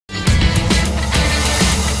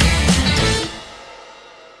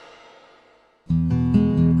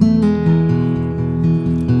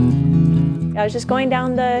I was just going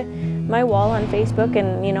down my wall on Facebook,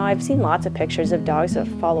 and I've seen lots of pictures of dogs. I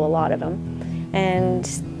follow a lot of them, and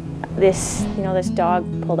this dog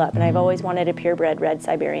pulled up, and I've always wanted a purebred red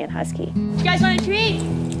Siberian husky. Do you guys want a treat?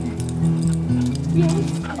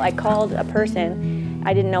 Yes. I called a person.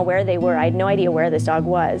 I didn't know where they were. I had no idea where this dog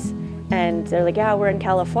was, and they're like, "Yeah, we're in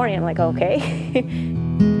California." I'm like, "Okay."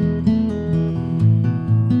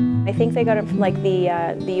 I think they got him from like the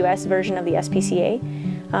U.S. version of the SPCA,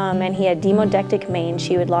 and he had demodectic mange.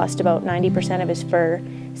 He had lost about 90% of his fur,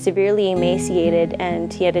 severely emaciated,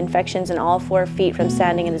 and he had infections in all 4 feet from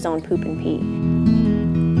standing in his own poop and pee.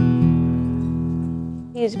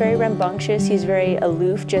 He was very rambunctious. He's very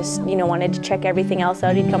aloof, just wanted to check everything else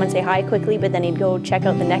out. He'd come and say hi quickly, but then he'd go check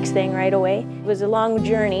out the next thing right away. It was a long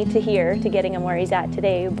journey to here, to getting him where he's at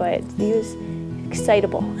today, but he was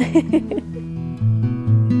excitable.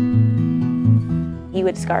 He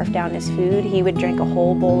would scarf down his food. He would drink a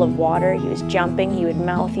whole bowl of water. He was jumping. He would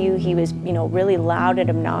mouth you. He was, really loud and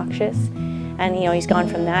obnoxious. And, he's gone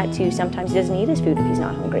from that to sometimes he doesn't eat his food if he's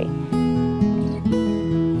not hungry.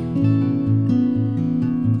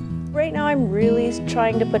 Right now I'm really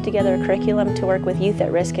trying to put together a curriculum to work with youth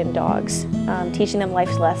at risk and dogs, teaching them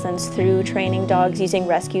life lessons through training dogs, using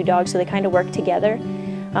rescue dogs, so they kind of work together.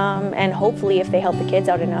 And hopefully if they help the kids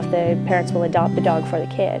out enough, the parents will adopt the dog for the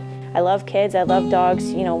kid. I love kids, I love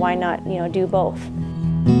dogs, why not, do both?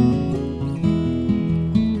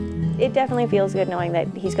 It definitely feels good knowing that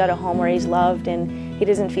he's got a home where he's loved, and he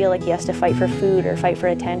doesn't feel like he has to fight for food or fight for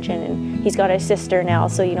attention, and he's got a sister now,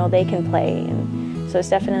 so they can play, and so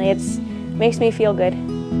it makes me feel good.